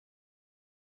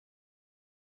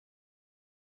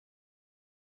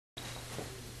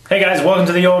Hey guys, welcome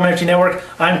to the OMFG Network.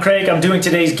 I'm Craig. I'm doing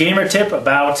today's gamer tip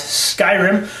about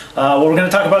Skyrim. What we're going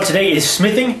to talk about today is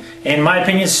smithing. In my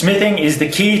opinion, smithing is the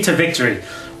key to victory.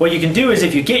 What you can do is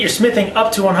if you get your smithing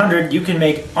up to 100, you can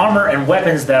make armor and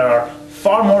weapons that are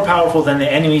far more powerful than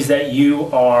the enemies that you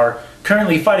are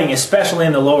currently fighting, especially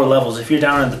in the lower levels. If you're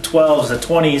down in the 12s, the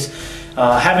 20s,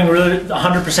 having really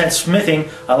 100% smithing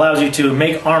allows you to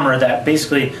make armor that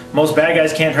basically most bad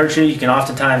guys can't hurt you. You can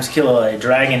oftentimes kill a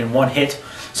dragon in one hit.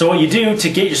 So what you do to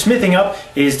get your smithing up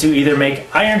is to either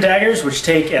make iron daggers, which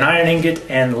take an iron ingot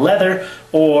and leather,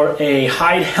 or a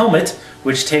hide helmet,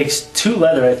 which takes 2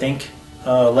 leather, I think.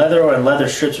 Leather or leather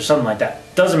strips or something like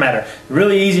that. Doesn't matter.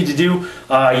 Really easy to do.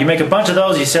 You make a bunch of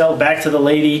those, you sell it back to the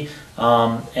lady,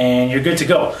 and you're good to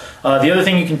go. The other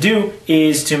thing you can do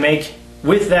is to make,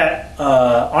 with that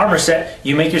armor set,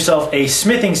 you make yourself a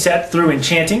smithing set through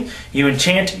enchanting. You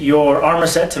enchant your armor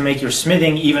set to make your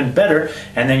smithing even better,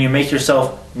 and then you make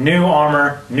yourself new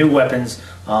armor, new weapons.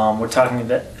 We're talking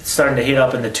that it's starting to hit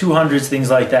up in the 200s, things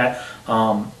like that.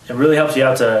 It really helps you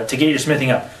out to get your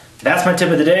smithing up. That's my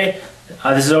tip of the day.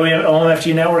 This is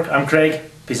OMFG Network. I'm Craig.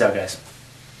 Peace out, guys.